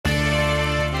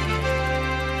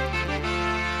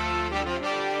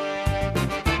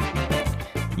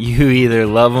You either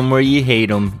love them or you hate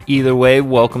them. Either way,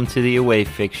 welcome to the Away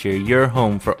Fixture, your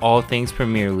home for all things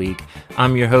Premier League.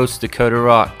 I'm your host, Dakota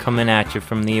Rock, coming at you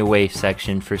from the Away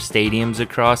section for stadiums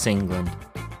across England.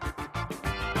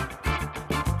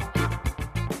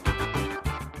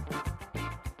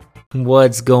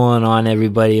 What's going on,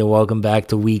 everybody, and welcome back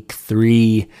to week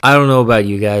 3. I don't know about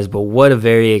you guys, but what a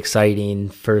very exciting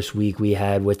first week we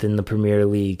had within the Premier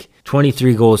League.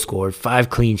 23 goals scored, 5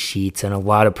 clean sheets, and a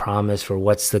lot of promise for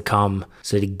what's to come.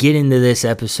 So to get into this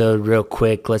episode real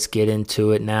quick, let's get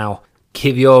into it now.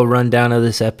 Give you all a rundown of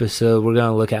this episode. We're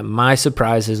going to look at my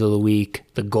surprises of the week,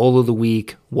 the goal of the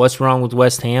week, what's wrong with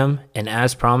West Ham, and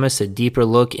as promised, a deeper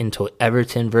look into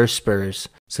Everton versus Spurs.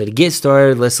 So to get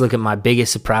started, let's look at my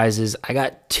biggest surprises. I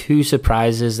got 2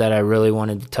 surprises that I really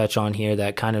wanted to touch on here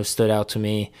that kind of stood out to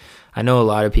me. I know a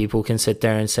lot of people can sit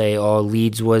there and say, oh,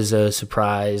 Leeds was a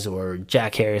surprise, or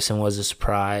Jack Harrison was a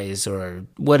surprise, or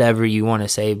whatever you want to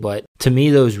say. But to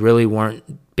me, those really weren't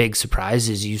big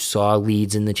surprises. You saw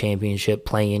Leeds in the championship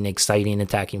playing exciting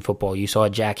attacking football. You saw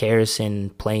Jack Harrison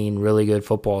playing really good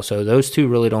football. So those 2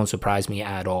 really don't surprise me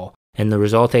at all. And the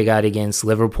result they got against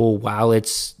Liverpool, while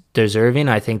it's deserving,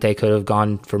 I think they could have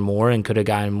gone for more and could have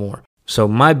gotten more. So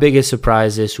my biggest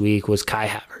surprise this week was Kai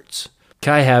Havertz.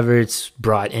 Kai Havertz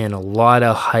brought in a lot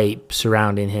of hype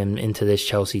surrounding him into this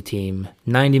Chelsea team.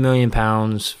 £90 million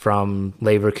from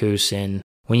Leverkusen.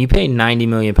 When you pay £90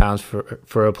 million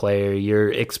for a player,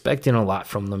 you're expecting a lot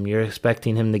from them. You're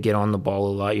expecting him to get on the ball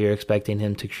a lot. You're expecting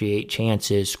him to create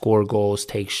chances, score goals,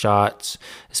 take shots,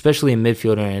 especially a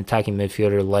midfielder and attacking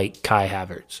midfielder like Kai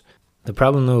Havertz. The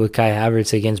problem though with Kai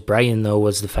Havertz against Brighton though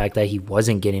was the fact that he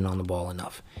wasn't getting on the ball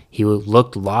enough. He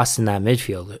looked lost in that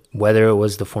midfield, whether it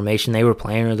was the formation they were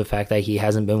playing or the fact that he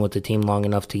hasn't been with the team long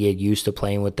enough to get used to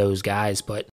playing with those guys.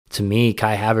 But to me,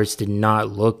 Kai Havertz did not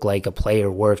look like a player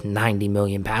worth £90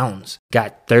 million.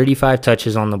 Got 35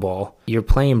 touches on the ball. You're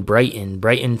playing Brighton.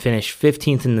 Brighton finished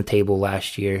 15th in the table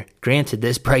last year. Granted,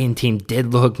 this Brighton team did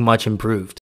look much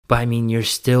improved. But I mean,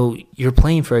 you're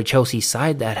playing for a Chelsea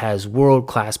side that has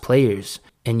world-class players.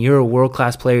 And you're a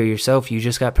world-class player yourself. You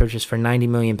just got purchased for £90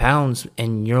 million,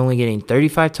 and you're only getting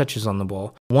 35 touches on the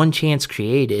ball, 1 chance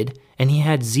created, and he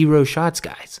had 0 shots,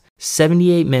 guys.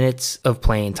 78 minutes of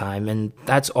playing time, and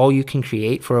that's all you can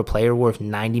create for a player worth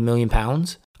 £90 million?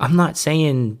 I'm not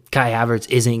saying Kai Havertz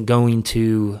isn't going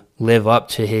to live up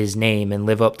to his name and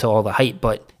live up to all the hype,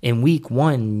 but in week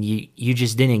 1, you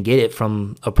just didn't get it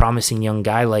from a promising young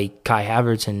guy like Kai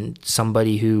Havertz and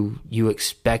somebody who you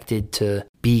expected to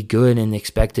be good and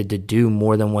expected to do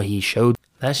more than what he showed.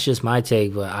 That's just my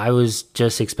take, but I was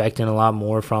just expecting a lot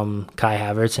more from Kai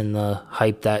Havertz and the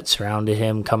hype that surrounded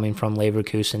him coming from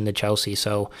Leverkusen to Chelsea.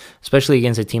 So, especially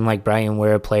against a team like Brighton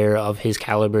where a player of his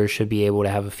caliber should be able to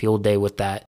have a field day with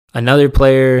that. Another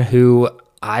player who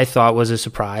I thought was a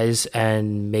surprise,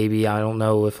 and maybe I don't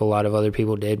know if a lot of other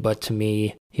people did, but to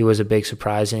me, he was a big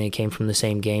surprise, and it came from the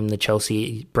same game, the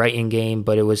Chelsea-Brighton game,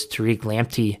 but it was Tariq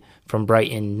Lamptey from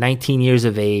Brighton, 19 years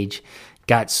of age,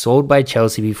 got sold by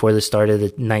Chelsea before the start of the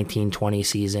 1920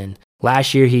 season.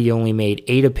 Last year, he only made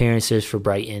 8 appearances for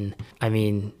Brighton. I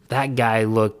mean, that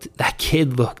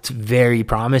kid looked very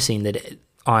promising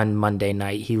on Monday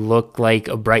night. He looked like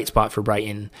a bright spot for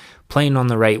Brighton, playing on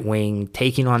the right wing,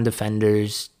 taking on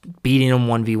defenders, beating them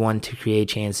 1v1 to create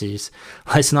chances.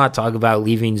 Let's not talk about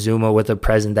leaving Zuma with a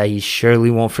present that he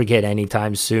surely won't forget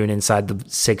anytime soon inside the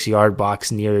 6-yard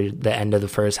box near the end of the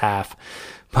first half.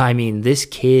 But I mean, this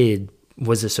kid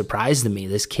was a surprise to me.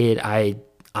 This kid, I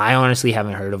honestly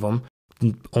haven't heard of him.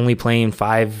 Only playing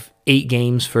 8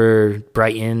 games for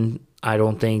Brighton. I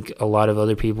don't think a lot of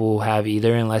other people have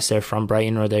either, unless they're from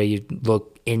Brighton or they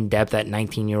look in depth at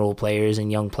 19-year-old players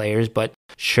and young players. But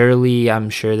surely,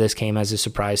 I'm sure this came as a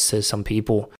surprise to some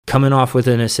people. Coming off with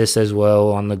an assist as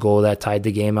well on the goal that tied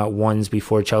the game at 1s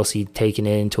before Chelsea taking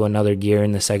it into another gear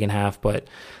in the second half. But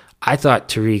I thought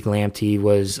Tariq Lamptey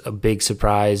was a big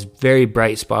surprise, very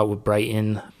bright spot with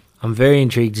Brighton. I'm very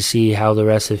intrigued to see how the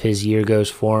rest of his year goes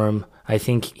for him. I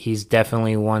think he's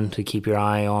definitely one to keep your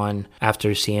eye on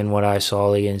after seeing what I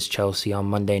saw against Chelsea on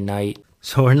Monday night.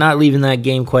 So we're not leaving that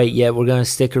game quite yet. We're going to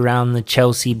stick around the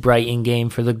Chelsea-Brighton game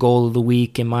for the goal of the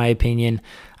week, in my opinion.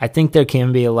 I think there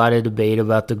can be a lot of debate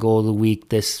about the goal of the week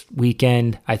this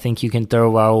weekend. I think you can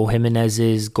throw Raul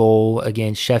Jimenez's goal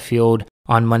against Sheffield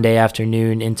on Monday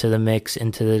afternoon into the mix,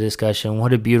 into the discussion.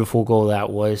 What a beautiful goal that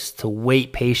was, to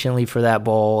wait patiently for that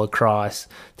ball across,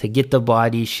 to get the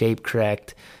body shape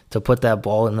correct, to put that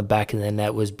ball in the back of the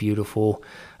net was beautiful.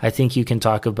 I think you can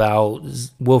talk about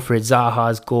Wilfried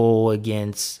Zaha's goal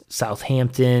against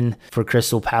Southampton for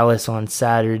Crystal Palace on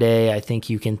Saturday. I think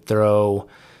you can throw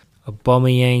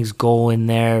Aubameyang's goal in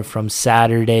there from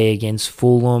Saturday against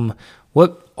Fulham.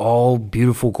 What all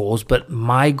beautiful goals. But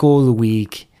my goal of the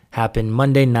week happened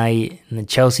Monday night in the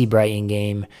Chelsea-Brighton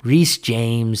game. Reece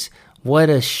James, what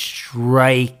a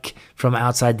strike from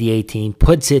outside the 18.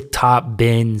 Puts it top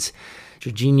bins.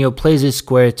 Jorginho plays it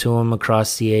square to him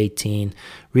across the 18.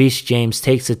 Reece James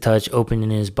takes a touch,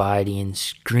 opening his body, and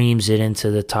screams it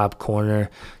into the top corner.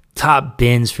 Top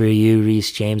bins for you,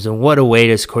 Reece James. And what a way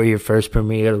to score your first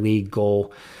Premier League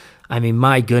goal. I mean,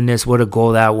 my goodness, what a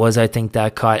goal that was. I think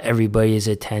that caught everybody's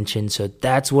attention. So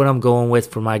that's what I'm going with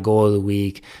for my goal of the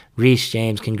week. Reece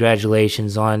James,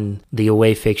 congratulations on the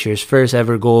away fixtures. First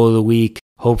ever goal of the week.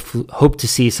 Hope to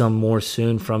see some more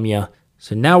soon from you.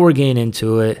 So now we're getting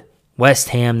into it. West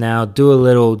Ham now, do a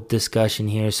little discussion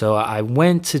here. So I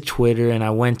went to Twitter and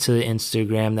I went to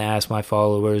Instagram to ask my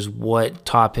followers what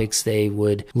topics they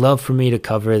would love for me to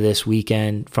cover this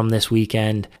weekend, from this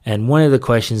weekend. And one of the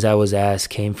questions I was asked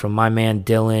came from my man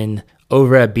Dylan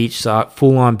over at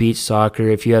Full On Beach Soccer.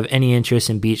 If you have any interest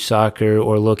in beach soccer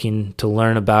or looking to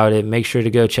learn about it, make sure to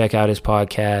go check out his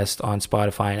podcast on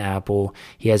Spotify and Apple.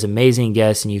 He has amazing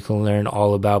guests and you can learn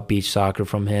all about beach soccer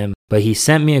from him. But he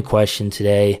sent me a question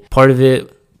today. Part of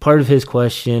his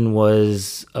question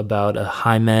was about a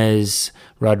James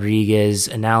Rodriguez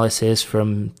analysis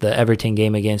from the Everton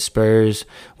game against Spurs,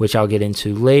 which I'll get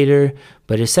into later.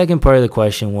 But his second part of the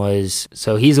question was,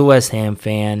 so he's a West Ham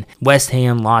fan. West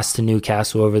Ham lost to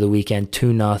Newcastle over the weekend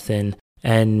 2-0.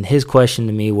 And his question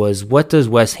to me was, what does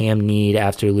West Ham need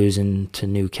after losing to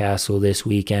Newcastle this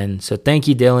weekend? So thank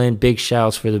you, Dylan. Big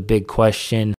shouts for the big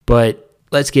question. But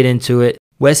let's get into it.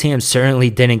 West Ham certainly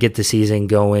didn't get the season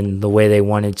going the way they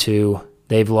wanted to.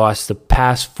 They've lost the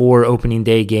past 4 opening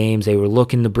day games. They were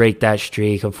looking to break that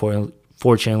streak.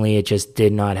 Unfortunately, it just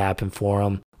did not happen for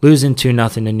them. Losing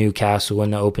 2-0 to Newcastle in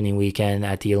the opening weekend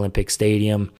at the Olympic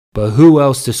Stadium. But who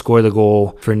else to score the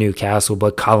goal for Newcastle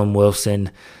but Callum Wilson,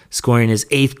 scoring his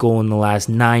 8th goal in the last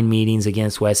 9 meetings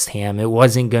against West Ham. It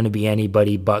wasn't going to be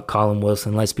anybody but Callum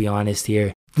Wilson, let's be honest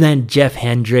here. Then Jeff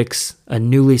Hendricks, a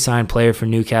newly signed player for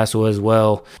Newcastle as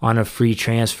well, on a free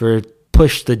transfer,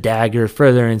 pushed the dagger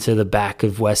further into the back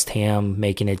of West Ham,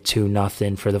 making it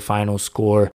 2-0 for the final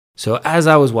score. So as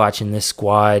I was watching this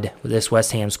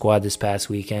West Ham squad this past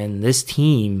weekend, this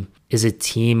team is a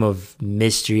team of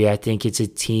mystery. I think it's a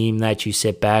team that you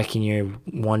sit back and you're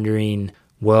wondering,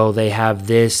 well, they have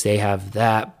this, they have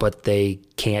that, but they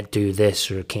can't do this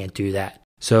or can't do that.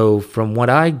 So from what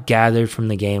I gathered from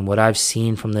the game, what I've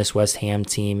seen from this West Ham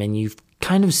team, and you've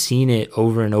kind of seen it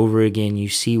over and over again, you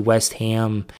see West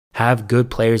Ham have good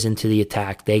players into the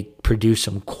attack. They produce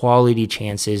some quality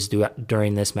chances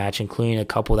during this match, including a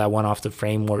couple that went off the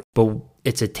framework. But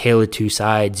it's a tale of two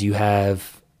sides. You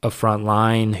have a front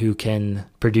line who can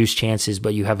produce chances,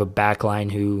 but you have a back line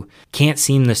who can't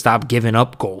seem to stop giving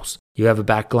up goals. You have a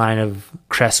back line of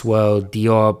Cresswell,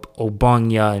 Diop,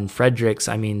 Obonga, and Fredericks.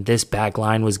 I mean, this back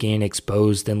line was getting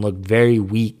exposed and looked very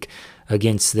weak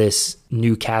against this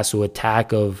Newcastle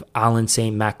attack of Alan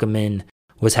St. Maximin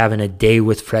was having a day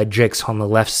with Fredericks on the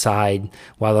left side,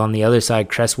 while on the other side,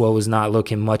 Cresswell was not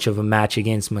looking much of a match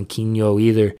against Maquinho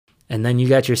either. And then you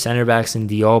got your center backs in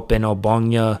Diop and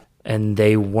Obonga, and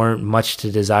they weren't much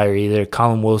to desire either.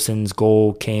 Callum Wilson's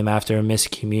goal came after a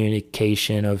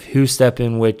miscommunication of who step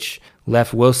in, which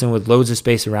left Wilson with loads of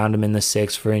space around him in the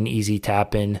 6 for an easy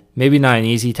tap-in. Maybe not an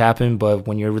easy tap-in, but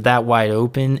when you're that wide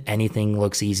open, anything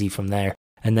looks easy from there.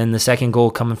 And then the second goal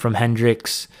coming from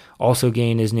Hendricks, also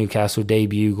gained his Newcastle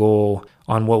debut goal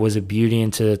on what was a beauty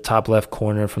into the top left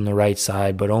corner from the right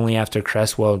side, but only after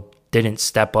Cresswell didn't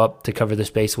step up to cover the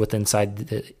space with inside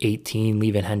the 18,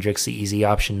 leaving Hendricks the easy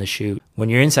option to shoot. When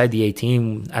you're inside the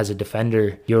 18 as a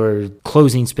defender, you're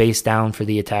closing space down for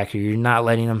the attacker. You're not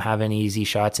letting them have any easy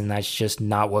shots, and that's just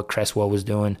not what Cresswell was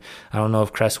doing. I don't know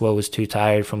if Cresswell was too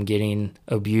tired from getting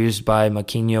abused by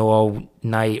Maquinho all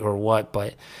night or what,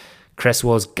 but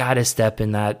Cresswell's got to step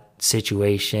in that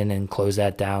situation and close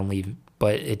that down,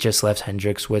 but it just left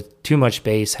Hendricks with too much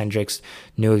space. Hendricks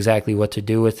knew exactly what to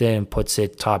do with it and puts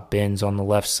it top bins on the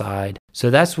left side.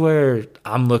 So that's where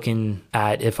I'm looking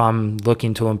at if I'm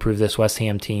looking to improve this West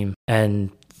Ham team. And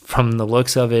from the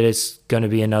looks of it, it's going to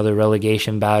be another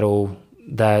relegation battle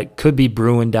that could be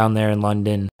brewing down there in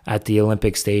London at the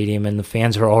Olympic Stadium, and the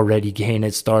fans are already getting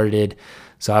it started.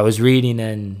 So I was reading,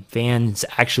 and fans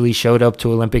actually showed up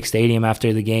to Olympic Stadium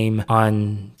after the game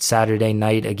on Saturday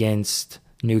night against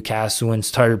Newcastle and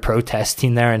started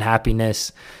protesting their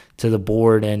unhappiness to the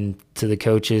board and to the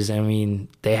coaches. I mean,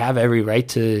 they have every right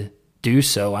to do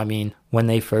so. I mean, when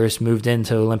they first moved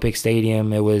into Olympic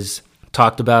Stadium, it was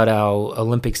talked about how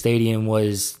Olympic Stadium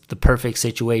was the perfect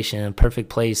situation, a perfect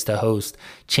place to host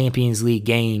Champions League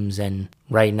games. And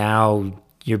right now,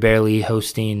 you're barely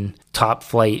hosting top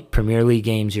flight Premier League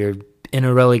games. You're in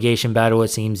a relegation battle, it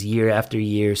seems, year after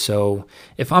year. So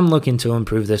if I'm looking to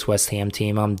improve this West Ham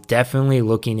team, I'm definitely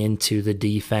looking into the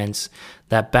defense.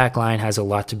 That back line has a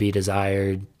lot to be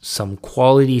desired. A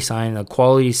quality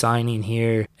signing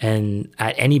here. And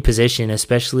at any position,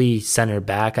 especially center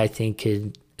back, I think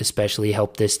could especially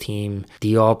help this team.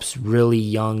 Diop's really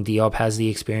young. Diop has the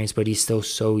experience, but he's still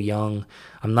so young.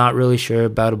 I'm not really sure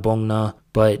about Abongna,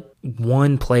 but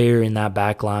one player in that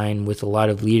back line with a lot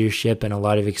of leadership and a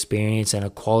lot of experience and a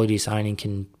quality signing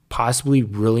can possibly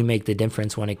really make the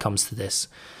difference when it comes to this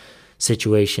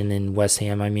situation in West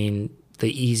Ham. I mean, the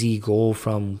easy goal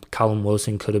from Callum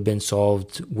Wilson could have been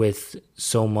solved with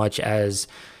so much as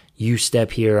you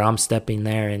step here, I'm stepping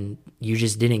there, and you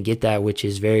just didn't get that, which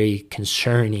is very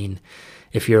concerning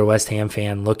if you're a West Ham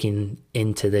fan looking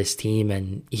into this team.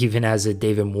 And even as a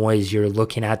David Moyes, you're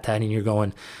looking at that and you're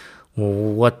going, well,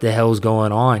 what the hell's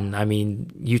going on? I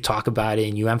mean, you talk about it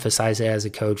and you emphasize it as a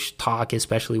coach. Talk,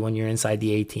 especially when you're inside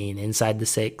the 18, inside the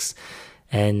 6.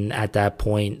 And at that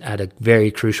point, at a very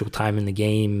crucial time in the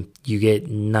game, you get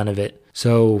none of it.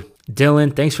 So,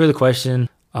 Dylan, thanks for the question.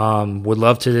 Would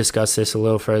love to discuss this a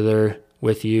little further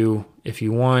with you if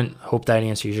you want. Hope that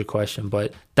answers your question,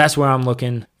 but that's where I'm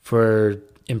looking for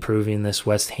improving this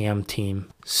West Ham team.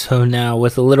 So now,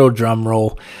 with a little drum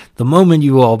roll, the moment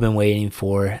you've all been waiting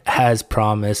for, as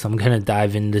promised, I'm going to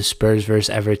dive into Spurs versus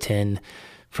Everton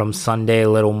from Sunday a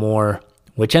little more,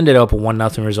 which ended up a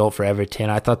 1-0 result for Everton.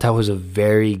 I thought that was a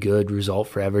very good result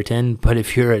for Everton, but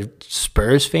if you're a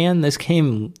Spurs fan, this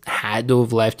game had to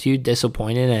have left you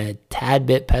disappointed and a tad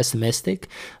bit pessimistic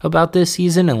about this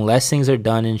season unless things are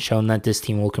done and shown that this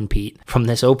team will compete. From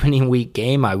this opening week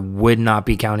game, I would not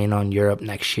be counting on Europe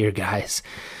next year, guys.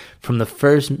 From the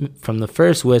first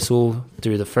whistle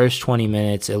through the first 20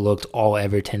 minutes, it looked all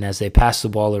Everton as they passed the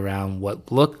ball around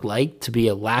what looked like to be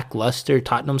a lackluster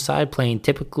Tottenham side playing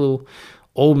typical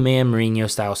old man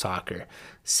Mourinho-style soccer.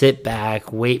 Sit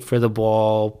back, wait for the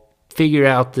ball, figure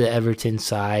out the Everton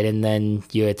side, and then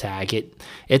you attack it.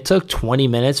 It took 20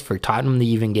 minutes for Tottenham to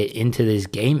even get into this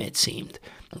game, it seemed.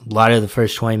 A lot of the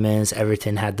first 20 minutes,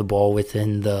 Everton had the ball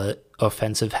within the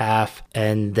offensive half,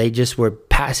 and they just were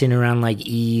passing around like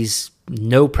ease.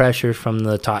 No pressure from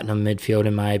the Tottenham midfield,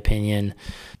 in my opinion.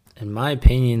 In my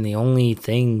opinion, the only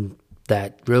thing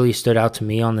that really stood out to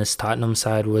me on this Tottenham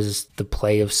side was the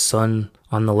play of Son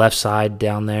on the left side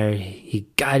down there. He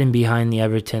got in behind the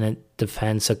Everton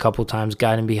defense a couple times,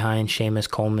 got in behind Seamus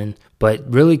Coleman, but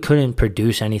really couldn't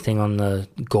produce anything on the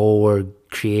goal or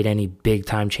create any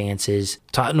big-time chances.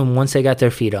 Tottenham, once they got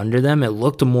their feet under them, it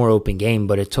looked a more open game,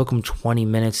 but it took them 20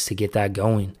 minutes to get that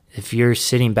going. If you're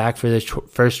sitting back for the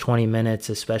first 20 minutes,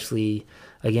 especially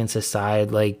against a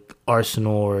side like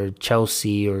Arsenal or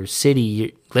Chelsea or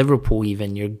City, Liverpool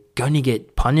even, you're going to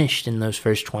get punished in those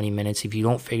first 20 minutes if you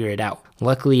don't figure it out.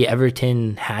 Luckily,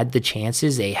 Everton had the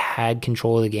chances. They had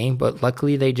control of the game, but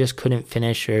luckily they just couldn't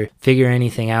finish or figure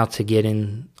anything out to get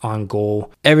in on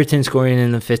goal. Everton scoring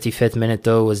in the 55th minute,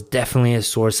 though, was definitely a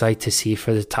sore sight to see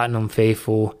for the Tottenham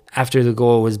faithful. After the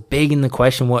goal, it was big in the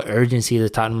question what urgency the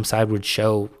Tottenham side would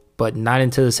show, but not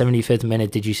until the 75th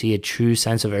minute did you see a true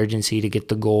sense of urgency to get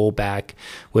the goal back,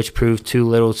 which proved too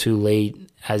little too late,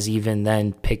 as even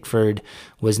then Pickford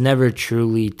was never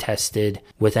truly tested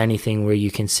with anything where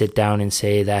you can sit down and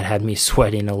say that had me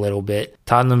sweating a little bit.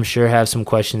 Tottenham sure have some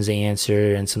questions to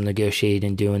answer and some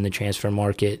negotiating to do in the transfer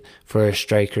market for a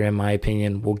striker, in my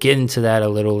opinion. We'll get into that a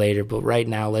little later, but right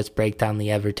now let's break down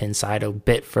the Everton side a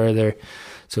bit further.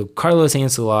 So Carlos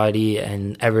Ancelotti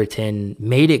and Everton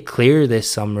made it clear this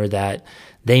summer that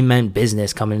they meant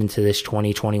business coming into this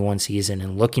 2021 season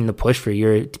and looking to push for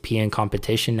European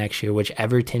competition next year, which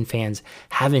Everton fans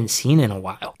haven't seen in a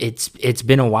while. It's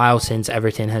been a while since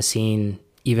Everton has seen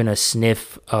even a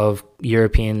sniff of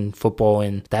European football,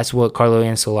 and that's what Carlo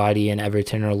Ancelotti and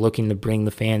Everton are looking to bring the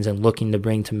fans and looking to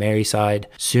bring to Merseyside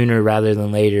sooner rather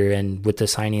than later. And with the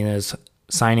signings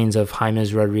of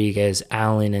James Rodriguez,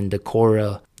 Allen, and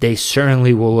Decorah, they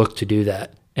certainly will look to do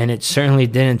that. And it certainly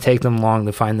didn't take them long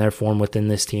to find their form within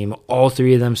this team. All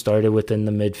three of them started within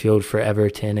the midfield for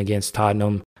Everton against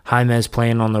Tottenham. James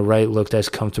playing on the right looked as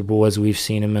comfortable as we've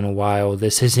seen him in a while.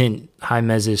 This isn't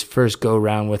James' first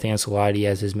go-round with Ancelotti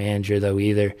as his manager, though,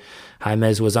 either.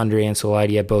 James was under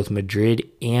Ancelotti at both Madrid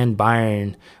and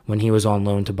Bayern when he was on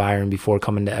loan to Bayern before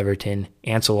coming to Everton.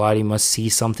 Ancelotti must see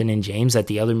something in James that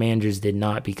the other managers did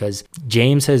not, because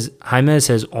James has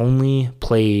only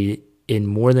played in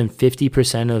more than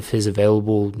 50% of his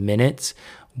available minutes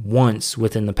once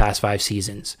within the past 5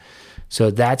 seasons. So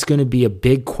that's going to be a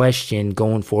big question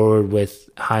going forward with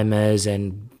James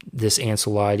and this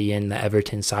Ancelotti and the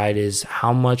Everton side, is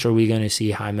how much are we going to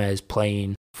see James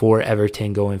playing for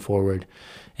Everton going forward?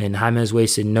 And James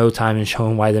wasted no time in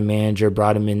showing why the manager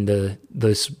brought him into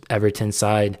this Everton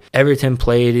side. Everton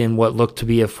played in what looked to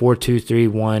be a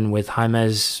 4-2-3-1 with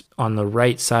James on the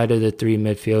right side of the 3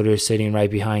 midfielders sitting right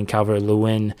behind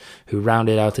Calvert-Lewin, who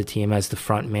rounded out the team as the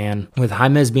front man. With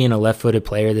James being a left-footed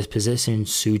player, this position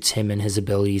suits him and his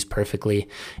abilities perfectly.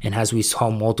 And as we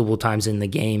saw multiple times in the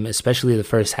game, especially the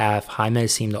first half,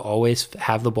 James seemed to always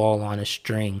have the ball on a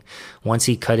string once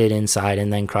he cut it inside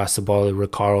and then crossed the ball to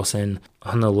Richarlison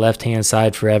on the left-hand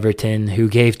side for Everton, who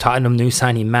gave Tottenham new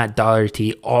signing Matt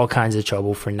Doherty all kinds of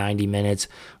trouble for 90 minutes.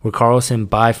 Richarlison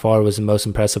by far was the most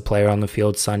impressive player on the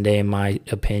field Sunday, in my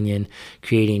opinion,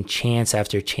 creating chance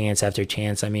after chance after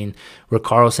chance. I mean,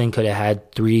 Richarlison could have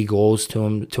had 3 goals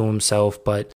to himself,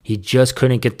 but he just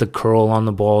couldn't get the curl on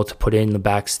the ball to put it in the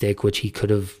back stick, which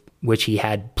he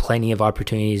had plenty of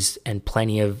opportunities and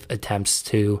plenty of attempts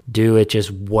to do. It just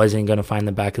wasn't going to find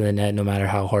the back of the net no matter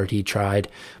how hard he tried.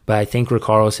 But I think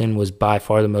Richarlison was by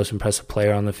far the most impressive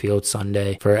player on the field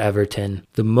Sunday for Everton.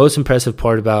 The most impressive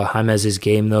part about James'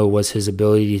 game, though, was his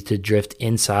ability to drift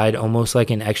inside, almost like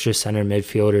an extra center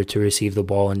midfielder, to receive the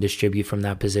ball and distribute from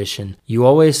that position. You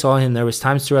always saw him. There was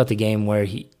times throughout the game where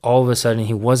all of a sudden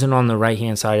he wasn't on the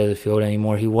right-hand side of the field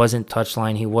anymore. He wasn't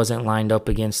touchline. He wasn't lined up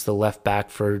against the left back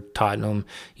for Tottenham.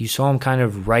 You saw him kind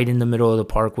of right in the middle of the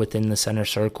park within the center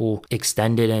circle,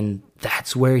 extended, and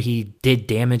that's where he did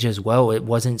damage as well. It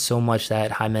wasn't so much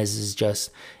that James is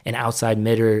just an outside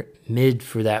mid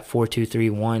for that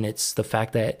 4-2-3-1. It's the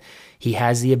fact that he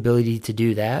has the ability to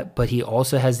do that, but he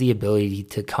also has the ability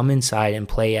to come inside and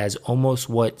play as almost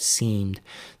what seemed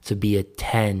to be a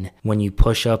 10 when you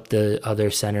push up the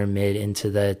other center mid into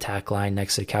the attack line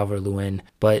next to Calvert-Lewin.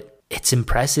 But it's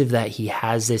impressive that he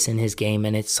has this in his game,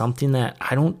 and it's something that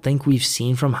I don't think we've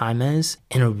seen from James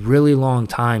in a really long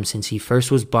time, since he first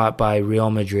was bought by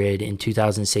Real Madrid in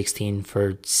 2016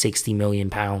 for £60 million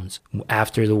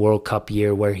after the World Cup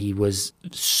year, where he was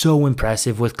so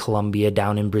impressive with Colombia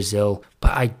down in Brazil.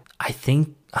 But I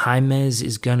think James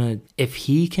is gonna, if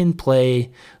he can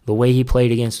play the way he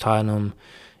played against Tottenham,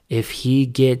 if he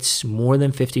gets more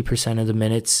than 50% of the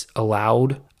minutes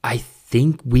allowed, I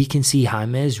think we can see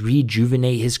James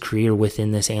rejuvenate his career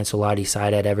within this Ancelotti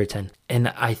side at Everton. And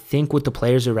I think with the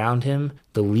players around him,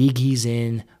 the league he's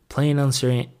in, playing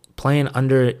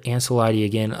under Ancelotti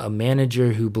again, a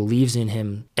manager who believes in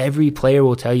him. Every player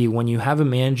will tell you, when you have a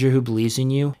manager who believes in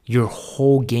you, your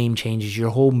whole game changes, your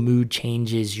whole mood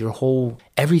changes,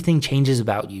 everything changes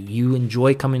about you. You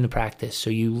enjoy coming to practice,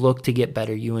 so you look to get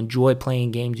better. You enjoy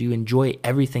playing games. You enjoy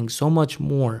everything so much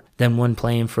more than when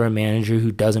playing for a manager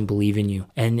who doesn't believe in you.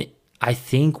 And I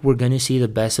think we're going to see the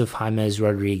best of James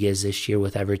Rodriguez this year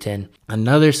with Everton.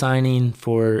 Another signing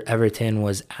for Everton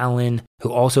was Allen,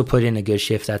 who also put in a good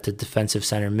shift at the defensive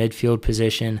center midfield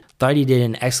position. Thought he did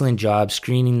an excellent job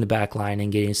screening the back line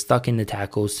and getting stuck in the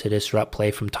tackles to disrupt play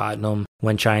from Tottenham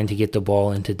when trying to get the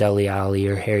ball into Dele Alli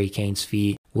or Harry Kane's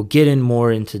feet. We'll get in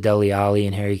more into Dele Alli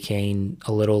and Harry Kane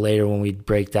a little later when we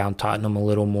break down Tottenham a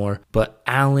little more. But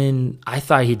Allen, I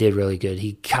thought he did really good.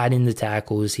 He got in the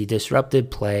tackles, he disrupted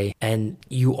play, and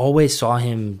you always saw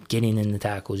him getting in the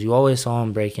tackles. You always saw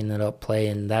him breaking it up play,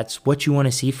 and that's what you want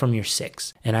to see from your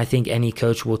 6. And I think any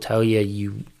coach will tell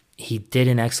you he did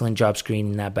an excellent job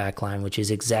screening that back line, which is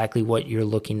exactly what you're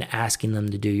asking them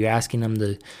to do. You're asking them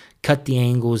to cut the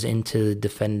angles into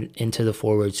the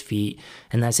forward's feet,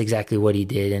 and that's exactly what he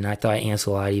did. And I thought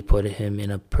Ancelotti put him in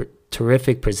a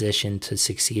terrific position to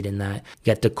succeed in that.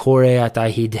 You got Decore, I thought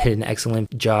he did an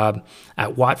excellent job.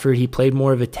 At Watford, he played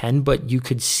more of a 10, but you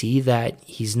could see that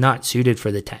he's not suited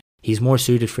for the 10. He's more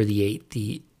suited for the 8,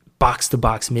 the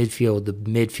box-to-box midfield, the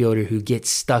midfielder who gets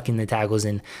stuck in the tackles.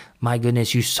 And my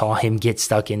goodness, you saw him get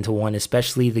stuck into one,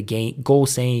 especially the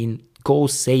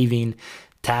goal-saving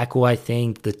tackle, I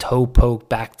think, the toe poke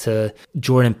back to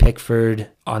Jordan Pickford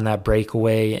on that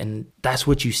breakaway. And that's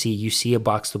what you see. You see a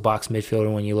box-to-box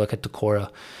midfielder when you look at Decore.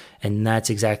 And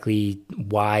that's exactly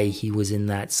why he was in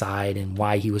that side and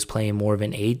why he was playing more of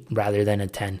an 8 rather than a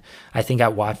 10. I think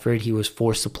at Watford, he was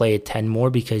forced to play a 10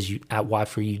 more because at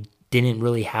Watford, you didn't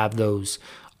really have those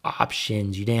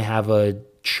options. You didn't have a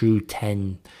true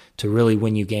 10 to really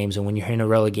win you games. And when you're in a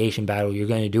relegation battle, you're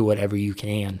going to do whatever you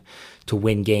can to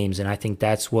win games. And I think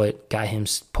that's what got him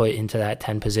put into that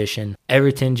 10 position.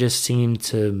 Everton just seemed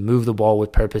to move the ball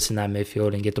with purpose in that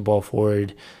midfield and get the ball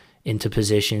forward into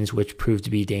positions which proved to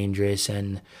be dangerous.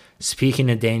 And speaking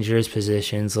of dangerous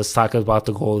positions, let's talk about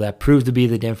the goal that proved to be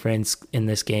the difference in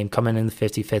this game, coming in the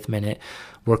 55th minute,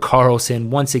 where Carlson,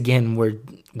 once again,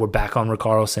 we're back on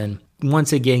Carlson,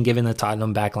 once again giving the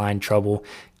Tottenham backline trouble,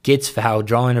 gets fouled,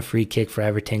 drawing a free kick for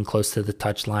Everton close to the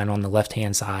touchline on the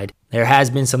left-hand side. There has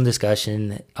been some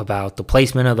discussion about the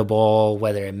placement of the ball,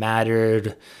 whether it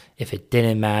mattered, if it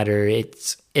didn't matter.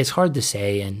 It's hard to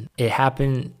say, and it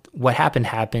happened. What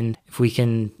happened.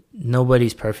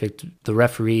 Nobody's perfect. The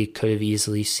referee could have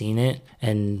easily seen it,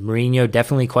 and Mourinho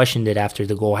definitely questioned it after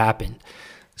the goal happened.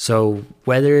 So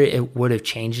whether it would have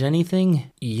changed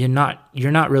anything, you're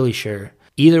not really sure.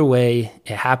 Either way,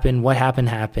 it happened. What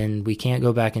happened. We can't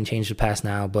go back and change the past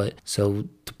now. But so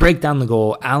to break down the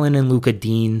goal, Allen and Luka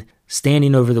Dean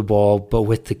standing over the ball, but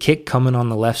with the kick coming on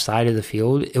the left side of the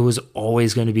field, it was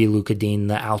always going to be Luka Dean,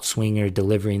 the outswinger,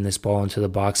 delivering this ball into the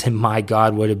box. And my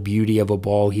God, what a beauty of a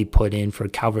ball he put in for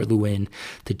Calvert-Lewin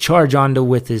to charge onto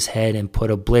with his head and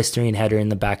put a blistering header in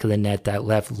the back of the net that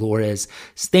left Flores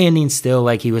standing still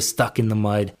like he was stuck in the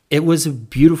mud. It was a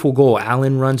beautiful goal.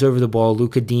 Allen runs over the ball.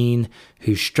 Luka Dean,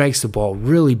 who strikes the ball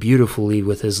really beautifully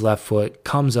with his left foot,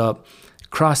 comes up,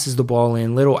 crosses the ball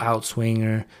in, little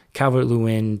outswinger.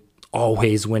 Calvert-Lewin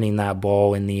always winning that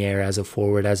ball in the air as a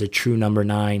forward, as a true number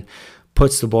 9,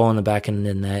 puts the ball in the back of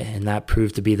the net, and that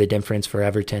proved to be the difference for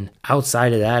Everton.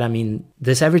 Outside of that, I mean,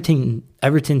 this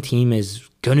Everton team is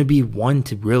going to be one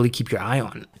to really keep your eye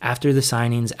on. After the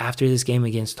signings, after this game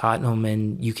against Tottenham,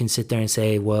 and you can sit there and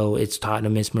say, well, it's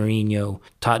Tottenham, it's Mourinho.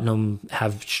 Tottenham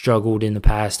have struggled in the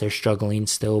past, they're struggling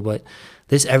still, but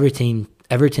this Everton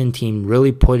team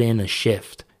really put in a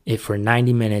shift for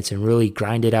 90 minutes and really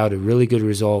grinded out a really good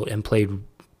result and played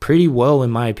pretty well, in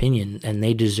my opinion. And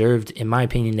they deserved the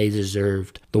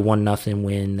 1-0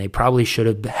 win. They probably should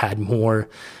have had more.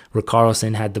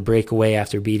 Richarlison had the breakaway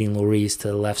after beating Lloris to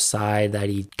the left side that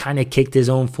he kind of kicked his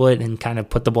own foot and kind of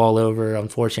put the ball over,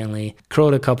 unfortunately.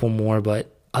 Curled a couple more,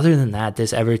 but other than that,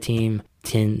 this Everton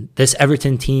team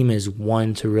is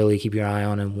one to really keep your eye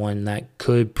on, and one that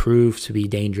could prove to be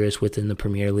dangerous within the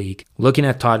Premier League. Looking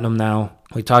at Tottenham now,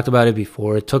 we talked about it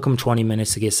before. It took them 20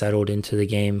 minutes to get settled into the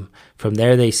game. From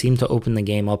there, they seemed to open the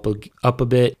game up a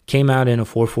bit. Came out in a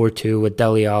 4-4-2 with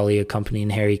Dele Alli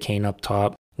accompanying Harry Kane up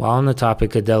top. While on the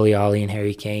topic of Dele Alli and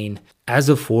Harry Kane, as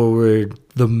a forward,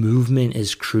 the movement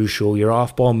is crucial. Your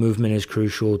off-ball movement is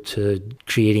crucial to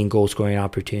creating goal-scoring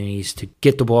opportunities, to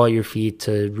get the ball at your feet,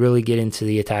 to really get into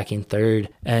the attacking third.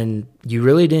 And you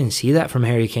really didn't see that from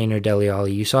Harry Kane or Dele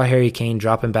Alli. You saw Harry Kane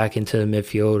dropping back into the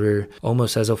midfield or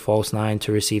almost as a false 9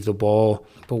 to receive the ball.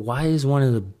 But why is one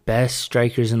of the best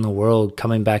strikers in the world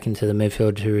coming back into the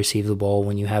midfield to receive the ball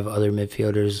when you have other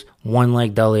midfielders, one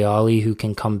like Dele Alli who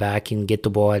can come back and get the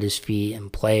ball at his feet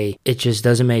and play? It just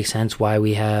doesn't make sense why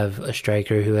we have a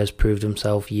striker who has proved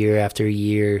himself year after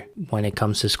year when it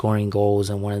comes to scoring goals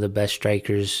and one of the best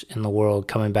strikers in the world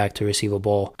coming back to receive a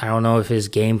ball. I don't know if his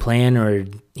game plan or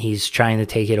he's trying to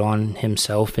take it on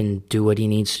himself and do what he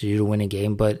needs to do to win a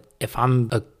game, but if I'm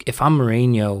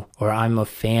Mourinho or I'm a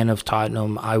fan of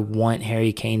Tottenham, I want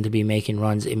Harry Kane to be making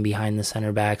runs in behind the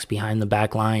center backs, behind the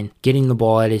back line, getting the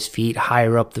ball at his feet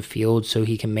higher up the field so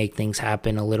he can make things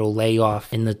happen. A little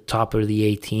layoff in the top of the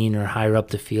 18 or higher up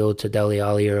the field to Dele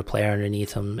Alli or a player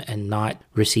underneath him, and not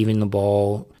receiving the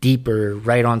ball deeper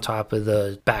right on top of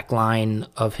the back line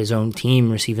of his own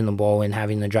team, receiving the ball and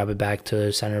having to drop it back to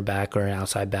a center back or an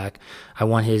outside back. I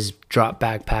want his drop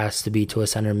back pass to be to a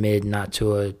center mid, not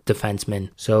to a defenseman.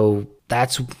 So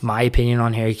that's my opinion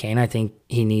on Harry Kane. I think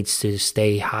he needs to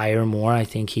stay higher more. I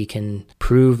think he can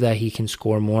prove that he can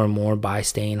score more and more by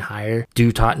staying higher.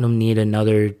 Do Tottenham need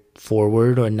another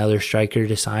forward or another striker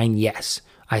to sign? Yes.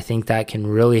 I think that can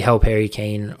really help Harry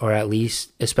Kane, or at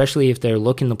least, especially if they're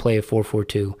looking to play a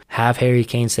 4-4-2, have Harry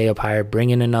Kane stay up higher, bring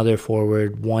in another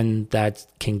forward, one that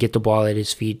can get the ball at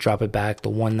his feet, drop it back, the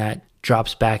one that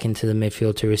drops back into the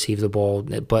midfield to receive the ball,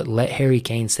 but let Harry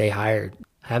Kane stay higher.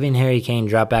 Having Harry Kane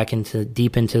drop back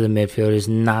deep into the midfield is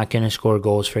not going to score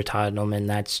goals for Tottenham, and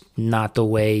that's not the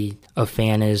way a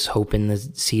fan is hoping the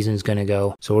season's going to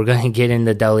go. So we're going to get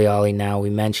into Dele Alli now. We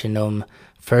mentioned him.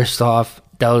 First off,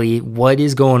 Dele, what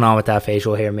is going on with that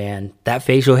facial hair, man? That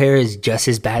facial hair is just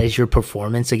as bad as your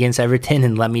performance against Everton,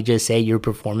 and let me just say your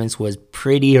performance was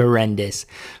pretty horrendous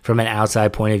from an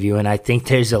outside point of view, and I think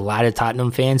there's a lot of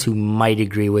Tottenham fans who might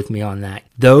agree with me on that.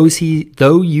 Though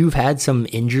you've had some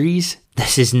injuries,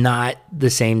 this is not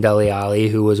the same Dele Alli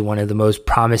who was one of the most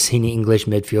promising English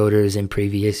midfielders in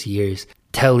previous years.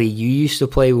 Telly, you used to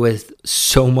play with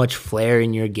so much flair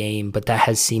in your game, but that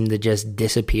has seemed to just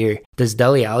disappear. Does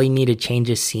Dele Alli need a change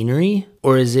of scenery,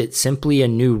 or is it simply a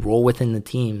new role within the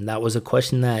team? That was a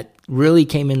question that really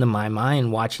came into my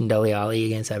mind watching Dele Alli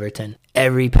against Everton.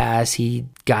 Every pass he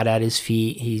got at his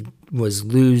feet, he was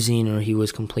losing or he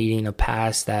was completing a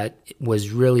pass that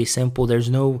was really simple. There's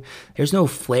no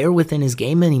flair within his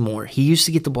game anymore. He used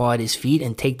to get the ball at his feet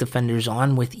and take defenders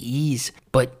on with ease,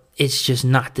 but it's just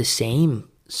not the same.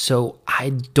 So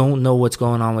I don't know what's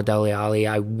going on with Dele Alli.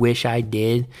 I wish I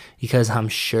did, because I'm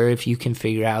sure if you can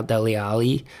figure out Dele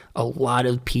Alli, a lot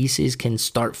of pieces can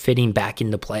start fitting back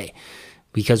into play.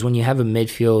 Because when you have a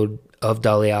midfield of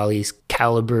Dele Alli's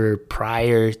caliber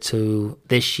prior to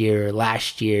this year or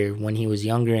last year when he was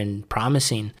younger and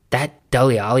promising, that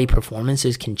Dele Alli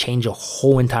performances can change a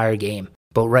whole entire game.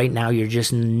 But right now, you're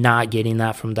just not getting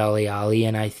that from Dele Alli,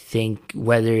 and I think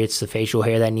whether it's the facial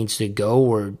hair that needs to go,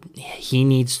 or he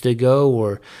needs to go,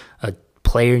 or a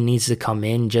player needs to come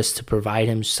in just to provide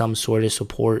him some sort of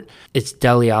support, it's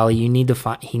Dele Alli. He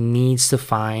needs to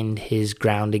find his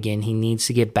ground again. He needs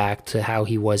to get back to how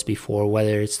he was before,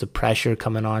 whether it's the pressure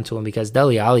coming onto him, because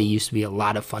Dele Alli used to be a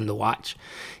lot of fun to watch.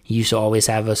 He used to always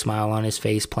have a smile on his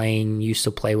face playing, used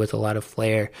to play with a lot of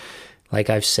flair, like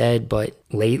I've said, but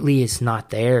lately it's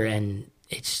not there, and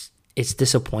it's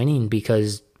disappointing,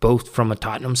 because both from a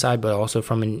Tottenham side but also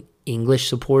from an English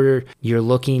supporter,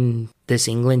 this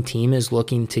England team is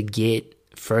looking to get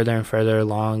further and further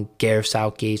along. Gareth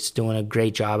Southgate's doing a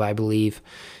great job, I believe.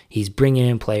 He's bringing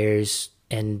in players,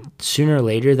 and sooner or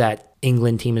later that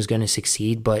England team is going to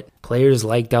succeed, but players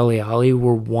like Dele Alli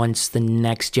were once the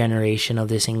next generation of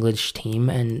this English team,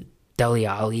 and Dele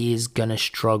Alli is going to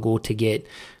struggle to get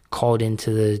called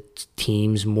into the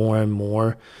teams more and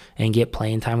more and get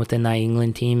playing time within that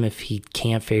England team if he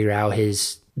can't figure out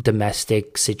his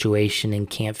domestic situation and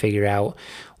can't figure out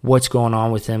what's going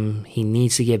on with him. He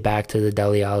needs to get back to the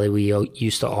Dele Alli we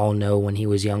used to all know when he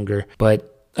was younger.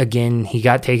 But again, he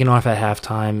got taken off at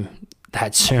halftime.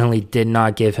 That certainly did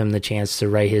not give him the chance to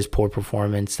right his poor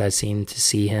performance. That seemed to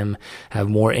see him have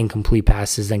more incomplete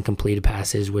passes than completed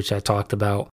passes, which I talked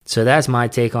about. So that's my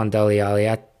take on Dele Alli.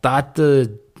 I thought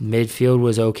the midfield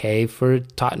was okay for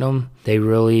Tottenham. They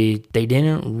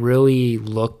didn't really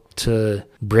look to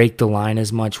break the line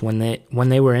as much. When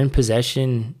they were in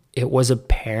possession, it was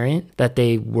apparent that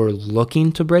they were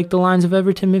looking to break the lines of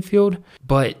Everton midfield,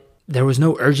 but there was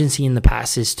no urgency in the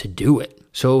passes to do it.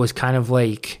 So it was kind of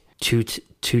like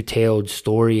two-tailed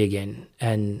story again.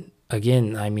 And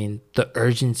again, I mean, the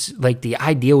urgency, like the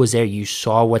idea was there. You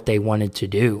saw what they wanted to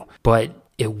do, but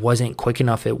it wasn't quick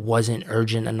enough. It wasn't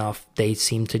urgent enough. They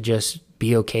seemed to just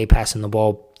be okay passing the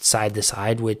ball side to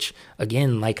side, which,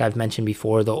 again, like I've mentioned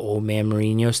before, the old man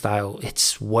Mourinho style,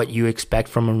 it's what you expect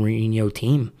from a Mourinho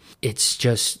team.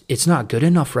 It's not good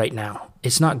enough right now.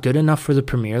 It's not good enough for the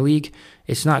Premier League.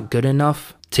 It's not good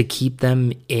enough to keep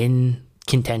them in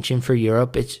contention for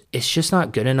Europe. It's just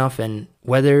not good enough, and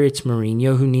whether it's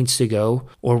Mourinho who needs to go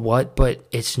or what, but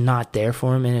it's not there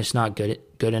for him, and it's not good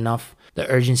enough. The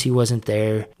urgency wasn't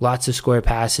there. Lots of square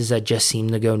passes that just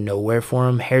seemed to go nowhere for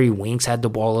him. Harry Winks had the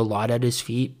ball a lot at his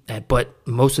feet, but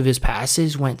most of his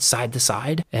passes went side to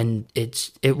side, and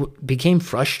it became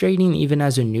frustrating. Even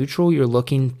as a neutral, you're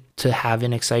looking to have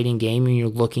an exciting game, and you're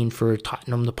looking for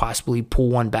Tottenham to possibly pull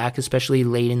one back, especially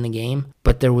late in the game,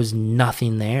 but there was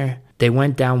nothing there. They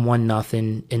went down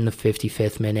 1-0 in the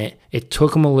 55th minute. It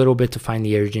took them a little bit to find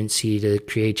the urgency to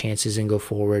create chances and go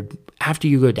forward. After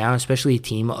you go down, especially a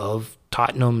team of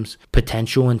Tottenham's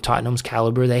potential and Tottenham's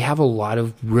caliber, they have a lot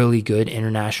of really good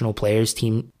international players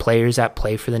that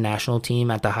play for the national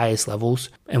team at the highest levels.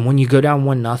 And when you go down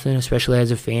 1-0, especially as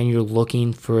a fan, you're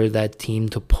looking for that team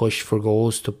to push for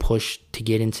goals, to push to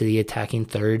get into the attacking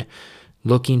third,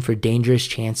 looking for dangerous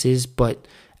chances. But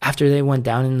after they went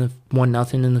down in the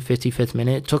 1-0 in the 55th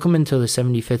minute, it took them until the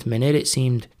 75th minute, it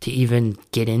seemed, to even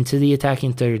get into the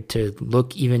attacking third, to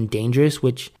look even dangerous,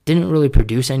 which didn't really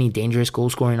produce any dangerous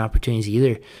goal-scoring opportunities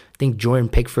either. I think Jordan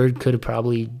Pickford could have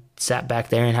probably sat back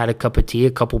there and had a cup of tea,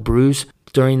 a couple brews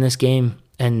during this game,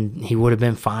 and he would have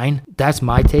been fine. That's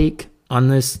my take on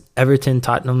this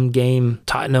Everton-Tottenham game.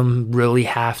 Tottenham really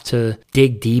have to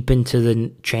dig deep into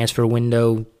the transfer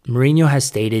window. Mourinho has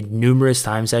stated numerous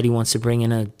times that he wants to bring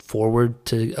in a forward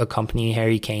to accompany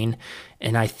Harry Kane,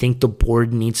 and I think the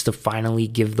board needs to finally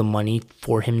give the money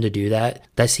for him to do that.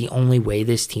 That's the only way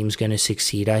this team's going to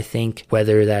succeed, I think,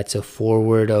 whether that's a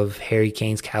forward of Harry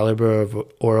Kane's caliber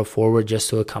or a forward just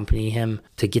to accompany him,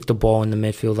 to get the ball in the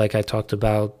midfield like I talked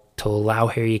about, to allow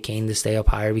Harry Kane to stay up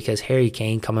higher, because Harry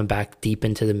Kane coming back deep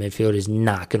into the midfield is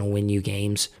not going to win you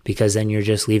games, because then you're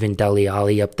just leaving Dele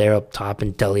Alli up there up top,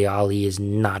 and Dele Alli is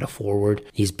not a forward.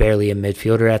 He's barely a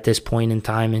midfielder at this point in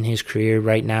time in his career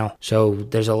right now. So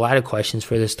there's a lot of questions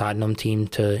for this Tottenham team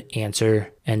to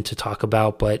answer and to talk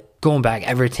about, but going back,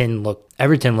 Everton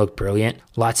looked brilliant.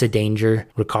 Lots of danger.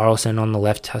 Richarlison on the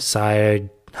left side,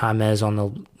 James on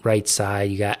the right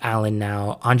side. You got Allen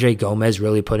now. Andre Gomez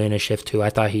really put in a shift too. I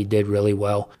thought he did really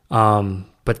well.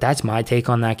 But that's my take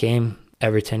on that game.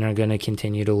 Everton are going to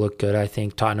continue to look good. I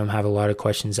think Tottenham have a lot of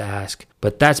questions to ask.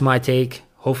 But that's my take.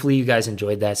 Hopefully you guys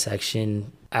enjoyed that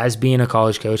section. As being a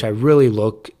college coach, I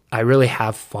really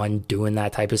have fun doing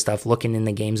that type of stuff, looking in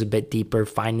the games a bit deeper,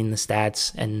 finding the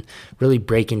stats, and really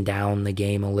breaking down the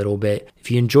game a little bit. If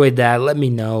you enjoyed that, let me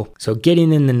know. So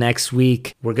getting in the next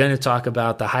week, we're going to talk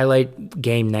about the highlight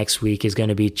game next week is going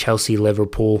to be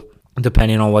Chelsea-Liverpool,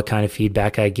 depending on what kind of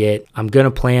feedback I get. I'm going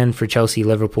to plan for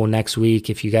Chelsea-Liverpool next week.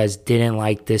 If you guys didn't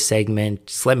like this segment,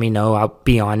 just let me know. I'll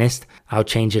be honest. I'll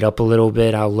change it up a little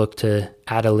bit. I'll look to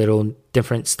add a little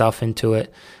different stuff into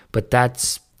it. But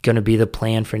that's going to be the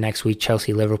plan for next week.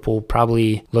 Chelsea-Liverpool.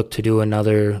 Probably look to do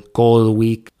another goal of the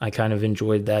week. I kind of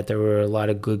enjoyed that. There were a lot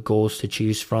of good goals to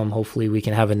choose from. Hopefully we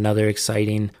can have another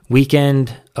exciting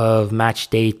weekend of match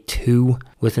day 2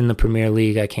 within the Premier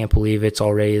League. I can't believe it's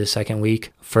already the second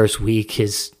week. First week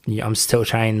I'm still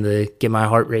trying to get my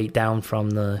heart rate down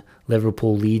from the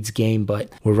Liverpool-Leeds game, but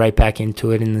we're right back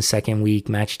into it in the second week,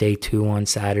 match day 2 on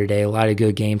Saturday. A lot of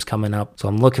good games coming up, so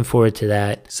I'm looking forward to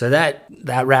that. So that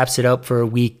wraps it up for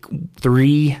week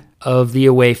 3 of the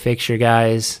away fixture,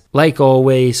 guys. Like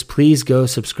always, please go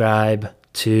subscribe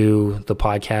to the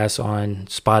podcast on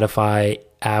Spotify,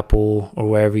 Apple, or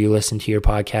wherever you listen to your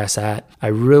podcasts at. I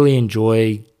really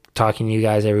enjoy talking to you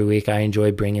guys every week. I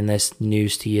enjoy bringing this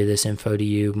news to you, this info to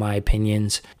you, my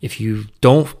opinions. If you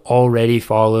don't already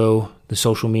follow the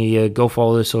social media, go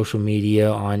follow the social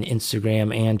media on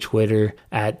Instagram and Twitter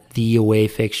at The Away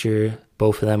Fixture.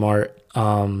 Both of them are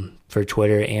for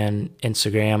Twitter and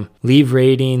Instagram. Leave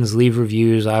ratings, leave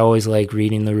reviews. I always like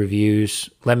reading the reviews.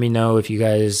 Let me know if you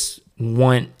guys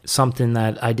want something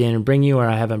that I didn't bring you or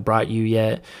I haven't brought you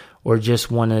yet, or just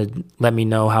want to let me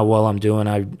know how well I'm doing.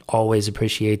 I always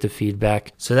appreciate the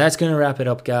feedback. So that's going to wrap it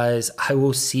up, guys. I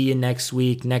will see you next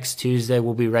week. Next Tuesday,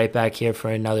 we'll be right back here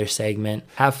for another segment.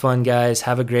 Have fun, guys.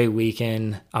 Have a great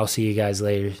weekend. I'll see you guys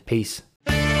later. Peace.